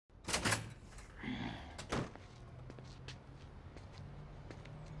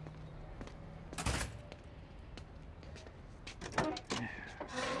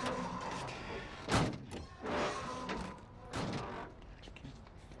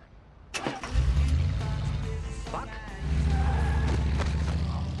fuck?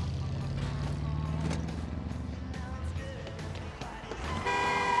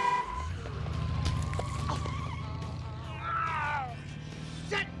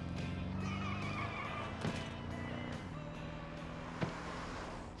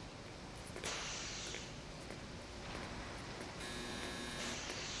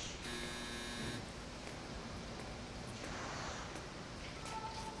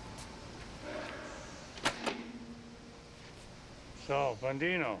 So,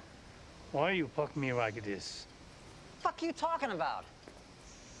 Bandino, why you fuck me like this? Fuck you talking about?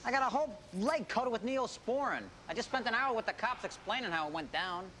 I got a whole leg coated with neosporin. I just spent an hour with the cops explaining how it went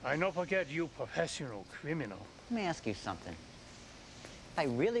down. I no forget you professional criminal. Let me ask you something. If I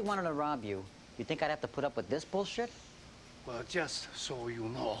really wanted to rob you, you think I'd have to put up with this bullshit? Well, just so you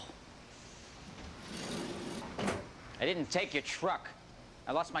know. I didn't take your truck.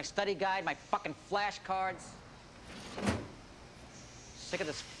 I lost my study guide, my fucking flashcards. Sick of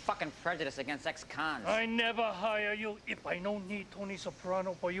this fucking prejudice against ex-cons. I never hire you if I don't need Tony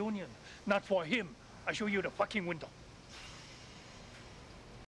Soprano for union. Not for him. I show you the fucking window.